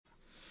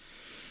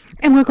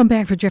And welcome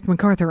back for Jeff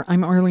MacArthur.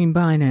 I'm Arlene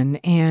Bynon,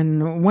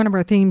 and one of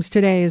our themes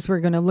today is we're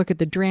going to look at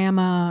the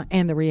drama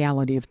and the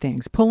reality of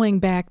things, pulling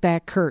back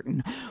that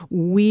curtain.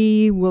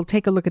 We will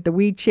take a look at the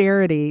We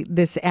Charity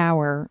this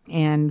hour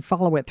and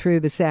follow it through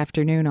this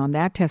afternoon on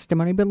that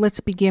testimony, but let's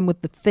begin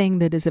with the thing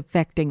that is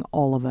affecting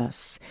all of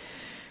us.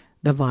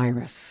 The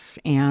virus.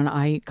 And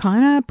I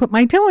kind of put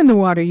my toe in the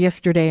water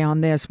yesterday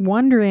on this,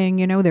 wondering,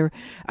 they're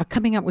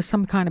coming up with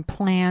some kind of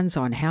plans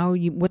on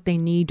what they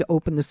need to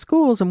open the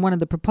schools. And one of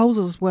the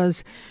proposals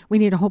was we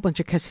need a whole bunch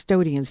of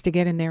custodians to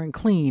get in there and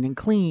clean and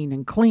clean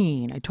and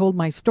clean. I told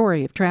my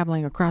story of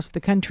traveling across the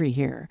country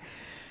here.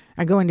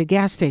 I go into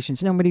gas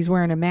stations, nobody's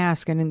wearing a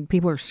mask, and then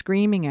people are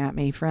screaming at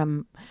me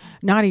from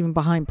not even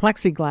behind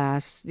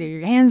plexiglass,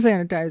 hand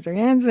sanitizer,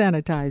 hand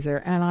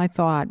sanitizer. And I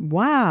thought,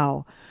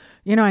 wow.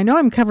 I know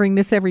I'm covering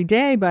this every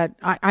day, but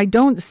I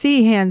don't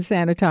see hand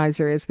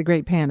sanitizer as the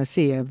great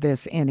panacea of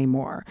this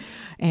anymore.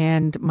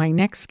 And my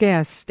next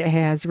guest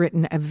has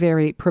written a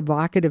very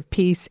provocative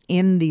piece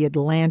in The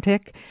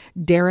Atlantic.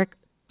 Derek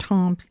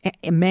Thompson,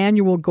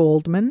 Emmanuel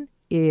Goldman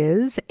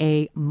is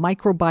a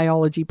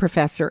microbiology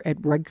professor at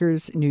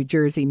Rutgers, New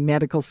Jersey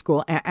Medical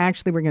School.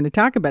 Actually, we're going to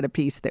talk about a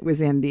piece that was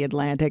in The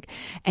Atlantic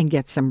and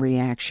get some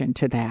reaction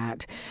to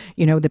that.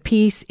 The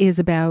piece is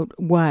about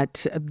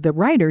what the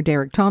writer,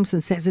 Derek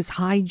Thompson, says is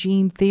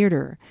hygiene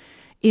theater.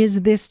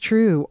 Is this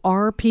true?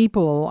 Are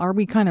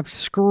we kind of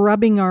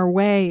scrubbing our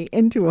way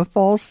into a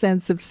false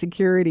sense of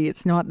security?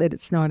 It's not that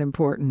it's not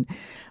important,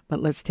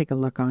 but let's take a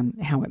look on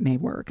how it may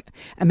work.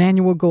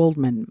 Emmanuel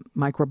Goldman,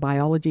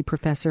 microbiology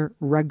professor,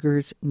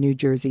 Rutgers, New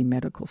Jersey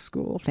Medical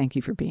School. Thank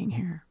you for being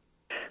here.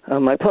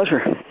 My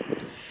pleasure.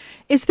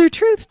 Is there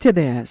truth to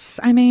this?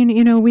 I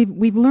mean,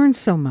 we've learned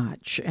so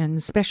much, and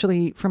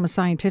especially from a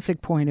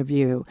scientific point of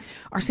view.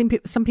 Are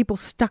some people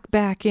stuck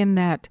back in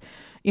that,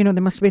 there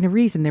must have been a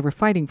reason they were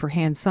fighting for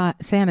hand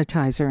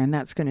sanitizer, and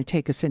that's going to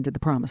take us into the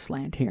promised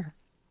land here?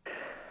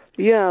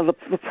 Yeah,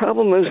 the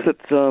problem is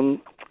that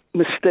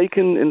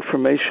mistaken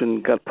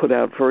information got put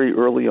out very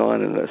early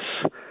on in this,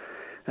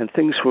 and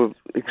things were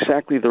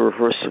exactly the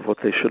reverse of what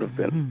they should have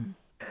been.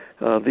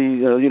 Mm-hmm.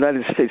 The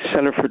United States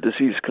Center for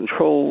Disease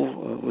Control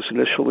was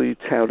initially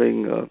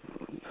touting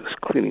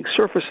cleaning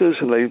surfaces,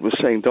 and they were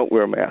saying don't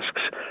wear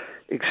masks.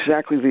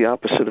 Exactly the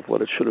opposite of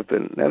what it should have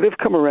been. Now, they've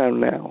come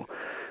around now.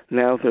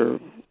 Now they're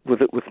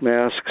with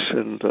masks,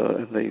 and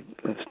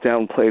it's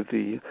downplayed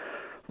the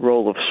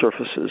role of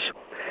surfaces.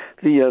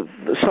 The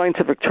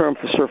scientific term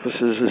for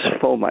surfaces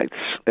is fomites,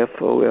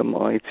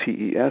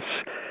 F-O-M-I-T-E-S,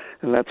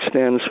 and that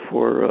stands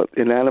for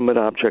inanimate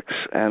objects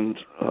and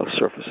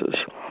surfaces.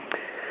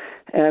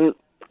 And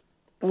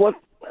what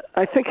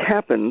I think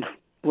happened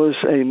was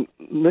a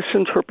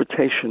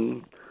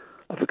misinterpretation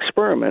of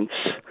experiments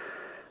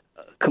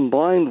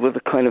combined with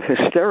a kind of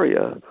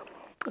hysteria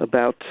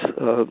about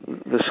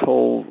this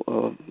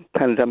whole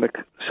pandemic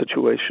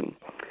situation.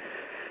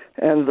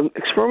 And the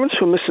experiments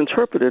were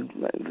misinterpreted.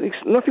 There's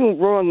nothing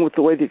wrong with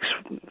the way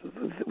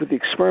with the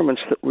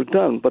experiments that were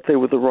done, but they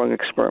were the wrong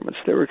experiments.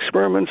 They were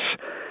experiments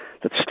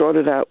that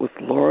started out with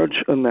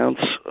large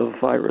amounts of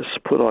virus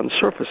put on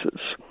surfaces.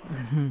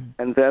 Mm-hmm.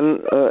 And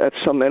then at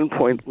some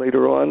endpoint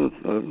later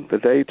on, the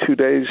day, 2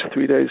 days,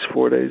 3 days,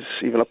 4 days,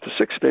 even up to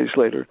 6 days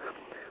later,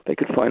 they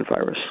could find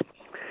virus.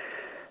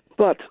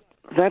 But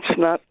that's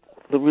not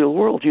the real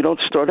world. You don't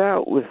start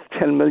out with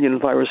 10 million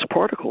virus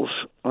particles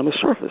on the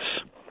surface.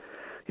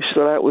 You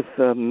start out with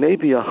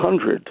maybe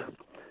 100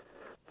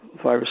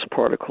 virus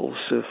particles.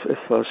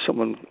 If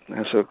someone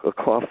has a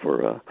cough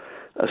or a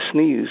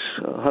sneeze,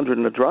 100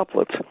 in a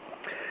droplet,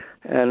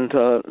 and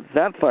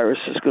that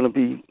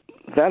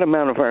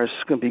amount of virus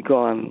is going to be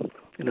gone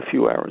in a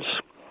few hours.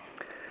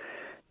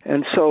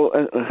 And so,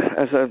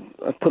 as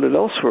I put it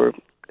elsewhere,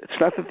 it's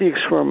not that the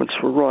experiments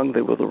were wrong;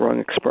 they were the wrong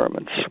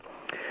experiments.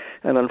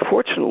 And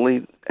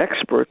unfortunately,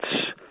 experts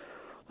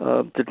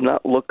did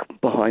not look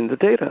behind the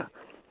data.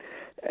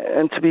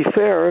 And to be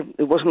fair,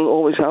 it wasn't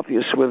always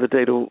obvious where the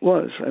data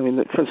was. I mean,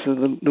 for instance,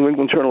 the New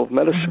England Journal of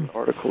Medicine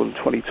article in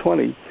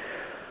 2020,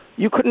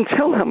 you couldn't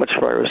tell how much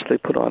virus they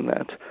put on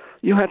that.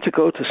 You had to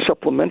go to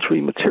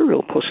supplementary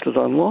material posted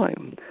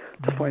online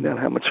to find out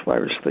how much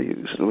virus they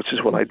used, which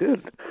is what I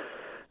did.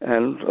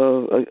 And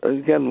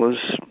again, was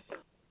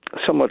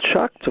somewhat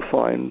shocked to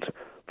find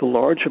the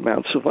large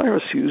amounts of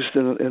virus used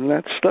in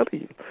that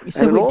study.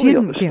 So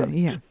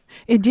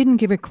it didn't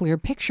give a clear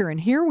picture.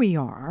 And here we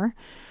are,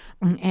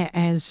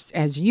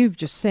 as you've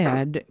just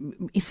said,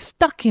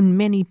 stuck in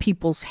many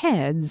people's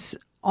heads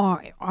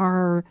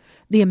are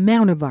the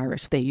amount of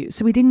virus they use.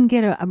 So we didn't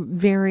get a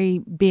very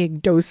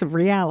big dose of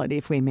reality,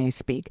 if we may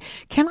speak.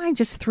 Can I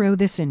just throw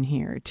this in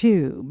here,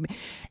 too?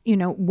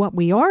 What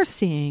we are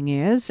seeing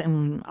is,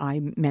 and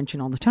I mention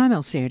all the time,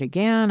 I'll say it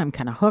again, I'm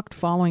kind of hooked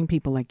following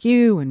people like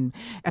you and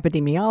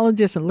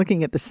epidemiologists and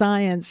looking at the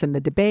science and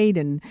the debate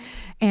and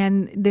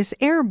this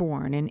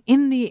airborne and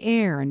in the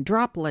air and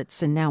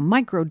droplets and now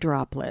micro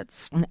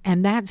droplets.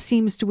 And that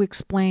seems to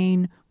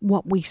explain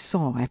what we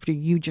saw after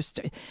you just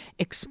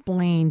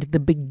explained the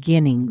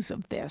beginnings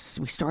of this?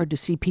 We started to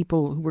see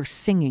people who were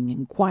singing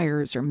in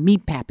choirs or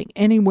meatpapping,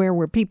 anywhere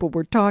where people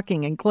were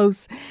talking in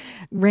close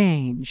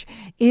range.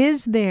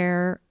 Is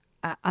there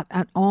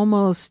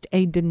almost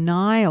a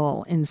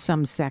denial in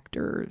some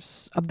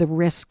sectors of the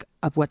risk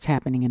of what's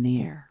happening in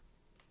the air?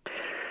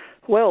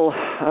 Well,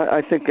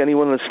 I think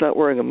anyone that's not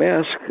wearing a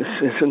mask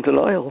is in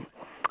denial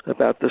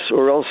about this,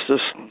 or else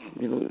just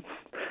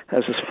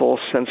has this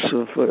false sense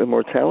of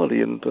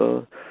immortality and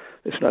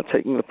is not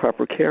taking the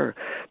proper care.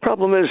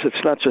 Problem is,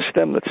 it's not just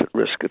them that's at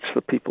risk; it's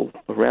the people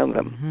around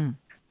them.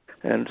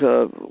 Mm-hmm. And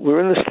we're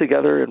in this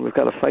together, and we've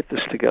got to fight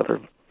this together.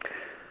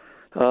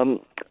 And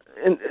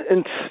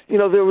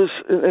there was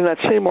in that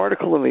same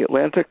article in the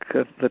Atlantic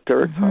that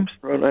Derek mm-hmm. Thompson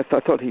wrote. I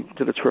thought he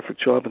did a terrific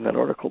job in that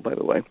article, by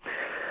the way.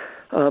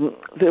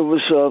 There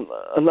was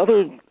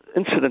another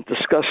incident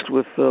discussed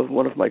with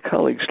one of my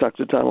colleagues,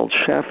 Dr. Donald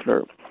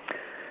Schaffner,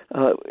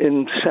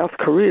 in South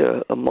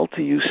Korea, a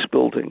multi-use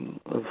building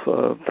of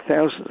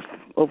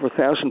over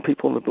 1,000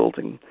 people in the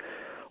building.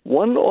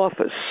 One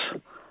office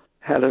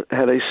had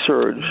a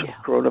surge of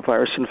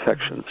coronavirus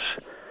infections,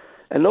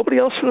 and nobody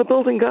else in the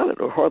building got it,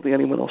 or hardly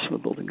anyone else in the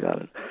building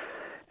got it.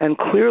 And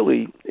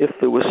clearly, if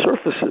there were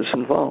surfaces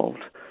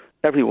involved,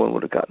 everyone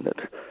would have gotten it.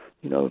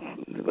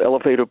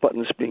 Elevator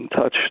buttons being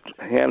touched,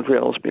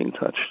 handrails being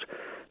touched,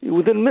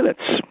 within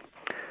minutes.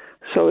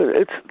 So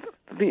it's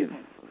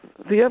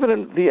the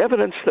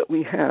evidence that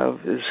we have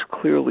is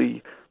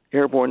clearly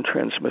airborne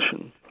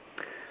transmission,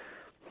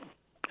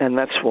 and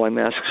that's why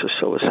masks are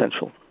so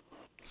essential.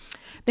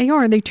 They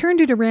are. They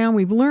turned it around.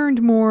 We've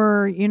learned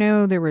more.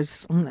 There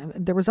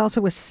was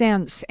also a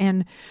sense,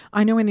 and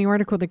I know in the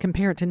article they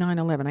compare it to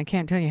 9/11. I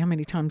can't tell you how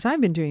many times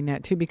I've been doing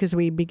that too, because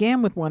we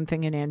began with one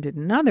thing and ended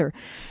another.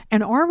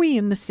 And are we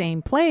in the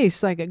same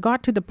place? Like, it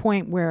got to the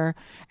point where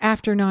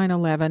after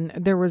 9/11,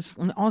 there was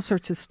all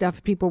sorts of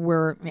stuff. People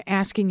were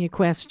asking you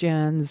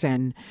questions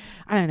and,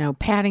 I don't know,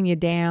 patting you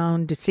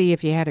down to see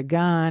if you had a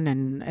gun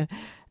and.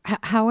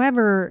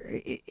 However,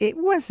 it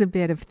was a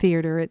bit of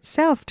theater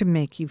itself to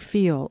make you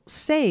feel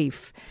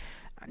safe.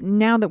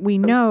 Now that we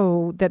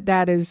know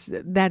that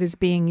is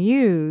being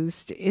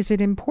used, is it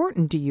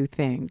important, do you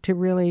think, to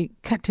really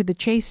cut to the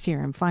chase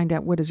here and find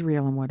out what is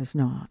real and what is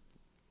not?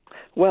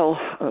 Well,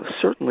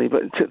 certainly,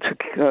 but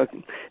to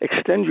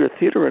extend your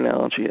theater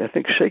analogy, I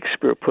think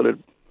Shakespeare put it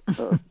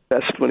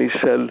best when he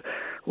said,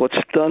 "What's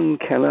done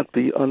cannot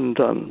be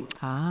undone."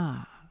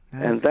 Ah.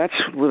 Nice. And that's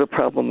the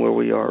problem where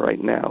we are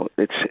right now.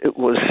 It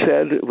was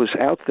said, it was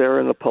out there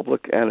in the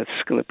public, and it's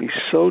going to be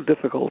so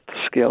difficult to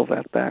scale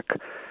that back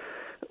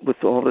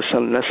with all this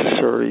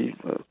unnecessary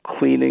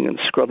cleaning and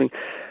scrubbing.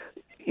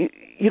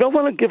 You don't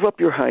want to give up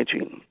your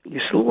hygiene.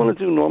 You still want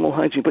to do normal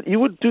hygiene, but you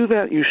would do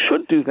that, you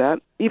should do that,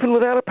 even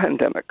without a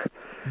pandemic.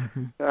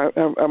 Mm-hmm.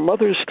 Our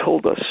mothers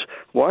told us,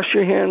 wash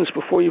your hands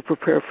before you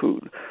prepare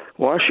food.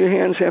 Wash your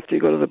hands after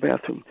you go to the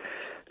bathroom.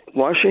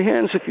 Wash your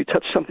hands if you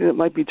touch something that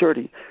might be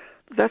dirty.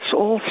 That's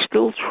all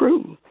still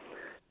true,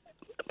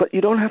 but you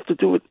don't have to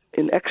do it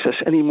in excess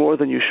any more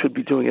than you should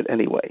be doing it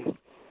anyway.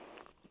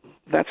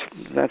 That's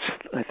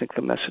I think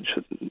the message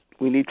that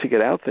we need to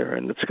get out there,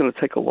 and it's going to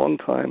take a long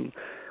time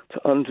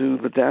to undo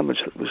the damage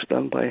that was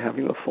done by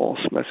having a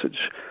false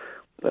message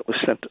that was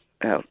sent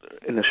out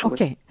initially.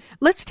 Okay,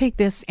 let's take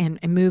this and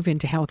move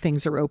into how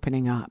things are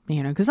opening up,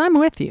 because I'm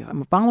with you.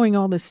 I'm following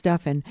all this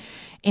stuff, and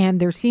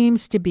there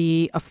seems to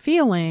be a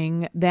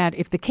feeling that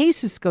if the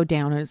cases go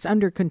down and it's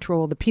under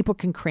control, the people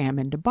can cram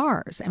into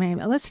bars. I mean,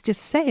 let's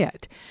just say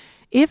it.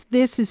 If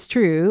this is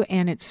true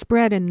and it's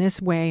spread in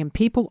this way and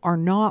people are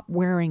not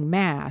wearing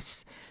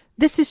masks,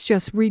 this is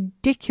just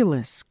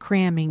ridiculous,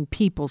 cramming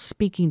people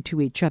speaking to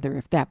each other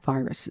if that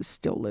virus is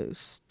still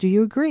loose. Do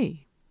you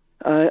agree?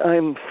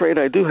 I'm afraid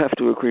I do have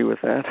to agree with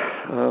that.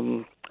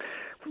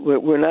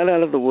 We're not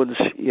out of the woods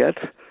yet.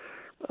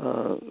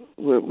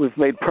 We've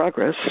made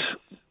progress.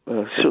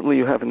 Certainly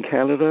you have in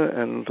Canada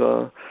and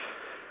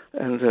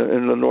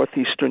in the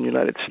northeastern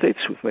United States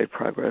we've made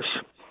progress.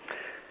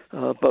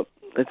 But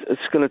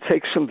it's going to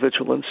take some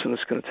vigilance, and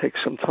it's going to take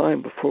some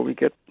time before we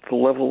get the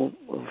level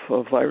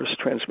of virus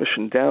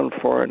transmission down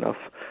far enough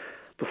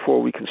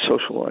before we can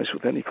socialize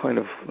with any kind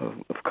of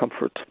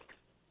comfort.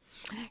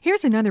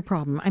 Here's another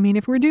problem. I mean,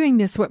 if we're doing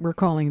this, what we're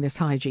calling this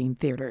hygiene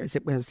theater, as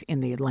it was in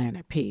the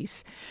Atlantic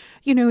piece,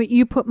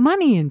 you put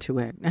money into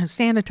it.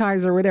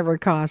 Sanitizer, whatever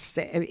it costs,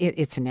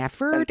 it's an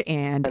effort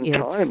and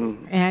it's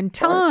time. And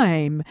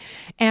time.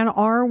 And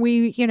are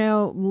we,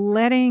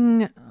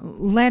 letting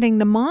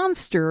the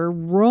monster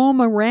roam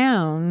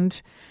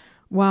around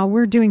while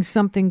we're doing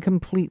something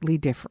completely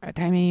different?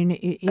 I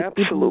mean,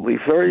 absolutely,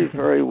 very,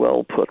 very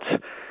well put.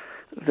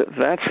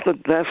 That's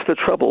the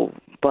trouble.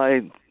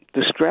 By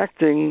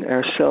distracting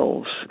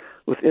ourselves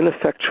with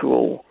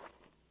ineffectual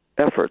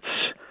efforts,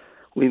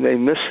 we may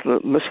miss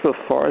the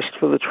forest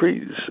for the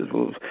trees,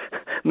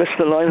 miss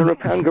the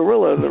 900-pound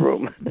gorilla in the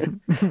room.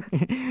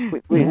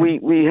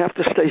 We have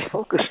to stay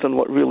focused on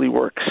what really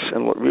works,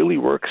 and what really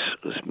works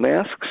is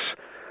masks,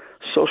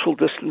 social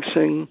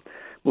distancing,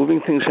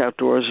 moving things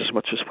outdoors as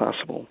much as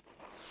possible.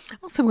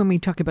 Also, when we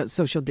talk about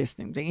social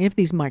distancing, if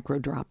these micro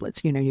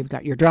droplets, you've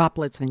got your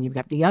droplets, then you've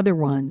got the other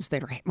ones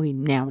that we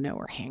now know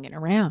are hanging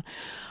around.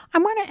 I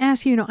want to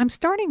ask you, I'm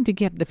starting to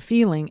get the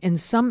feeling in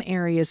some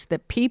areas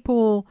that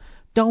people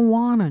don't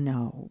want to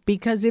know,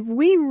 because if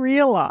we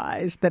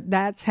realize that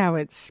that's how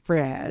it's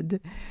spread,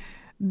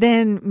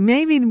 then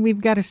maybe we've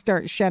got to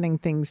start shutting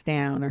things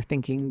down or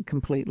thinking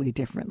completely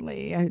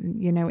differently.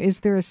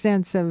 Is there a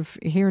sense of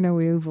hear no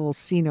evil,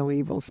 see no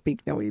evil,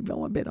 speak no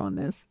evil a bit on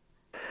this?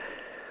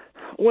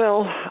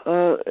 Well,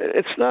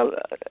 it's not.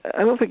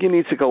 I don't think you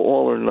need to go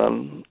all or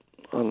none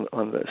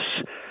on this.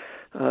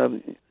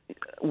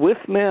 With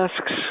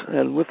masks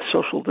and with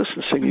social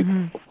distancing, you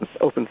can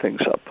open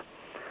things up.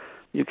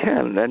 You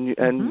can,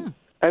 and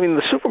I mean,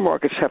 the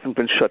supermarkets haven't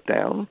been shut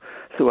down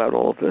throughout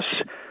all of this.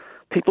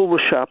 People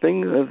were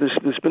shopping.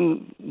 There's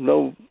been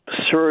no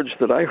surge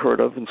that I heard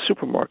of in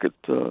supermarket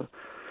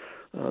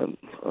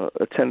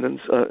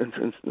attendance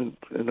and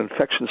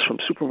infections from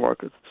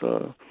supermarket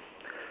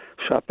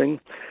shopping.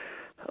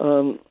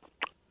 But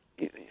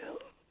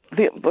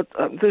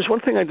there's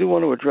one thing I do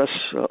want to address,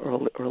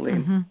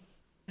 Arlene.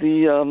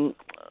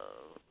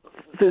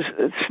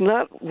 It's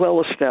not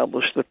well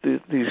established that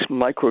these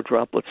micro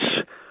droplets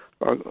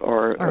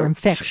are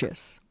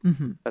infectious.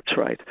 Mm-hmm. That's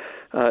right.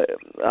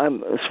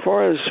 As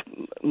far as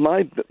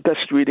my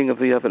best reading of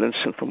the evidence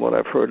and from what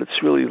I've heard,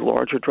 it's really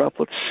larger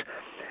droplets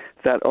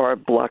that are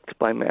blocked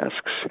by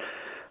masks.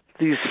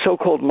 These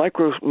so-called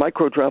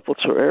micro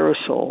droplets or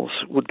aerosols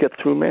would get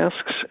through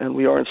masks, and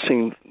we aren't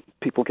seeing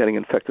people getting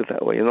infected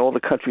that way. In all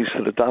the countries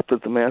that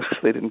adopted the masks,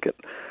 they didn't get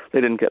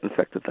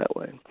infected that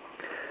way.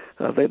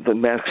 The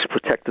masks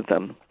protected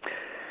them.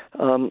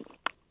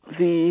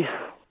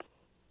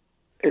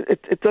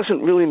 It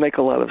doesn't really make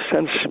a lot of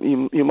sense.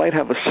 You might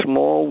have a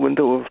small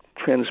window of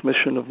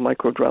transmission of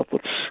micro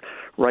droplets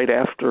right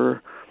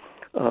after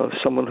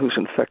someone who's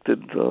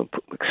infected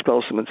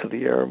expels them into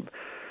the air.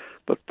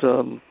 But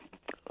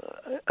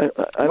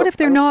what if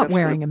they're not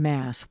wearing a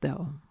mask,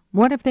 though?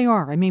 What if they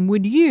are? I mean,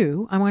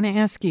 I want to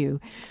ask you,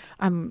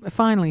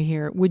 finally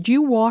here, would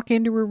you walk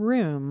into a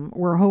room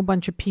where a whole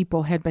bunch of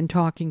people had been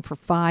talking for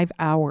 5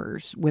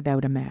 hours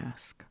without a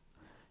mask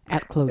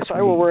at close range? If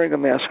I were wearing a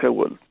mask, I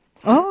would.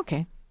 Oh,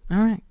 okay. All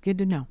right. Good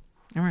to know.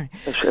 All right.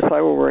 If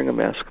I were wearing a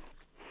mask.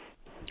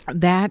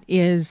 That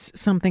is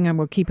something I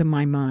will keep in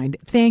my mind.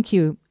 Thank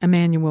you,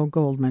 Emmanuel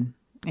Goldman.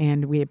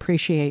 And we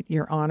appreciate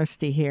your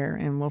honesty here,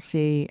 and we'll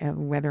see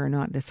whether or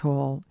not this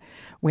whole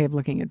way of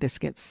looking at this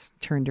gets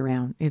turned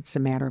around. It's a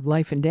matter of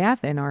life and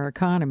death in our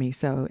economy,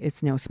 so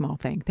it's no small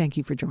thing. Thank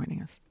you for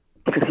joining us.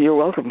 You're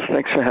welcome.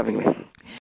 Thanks for having me.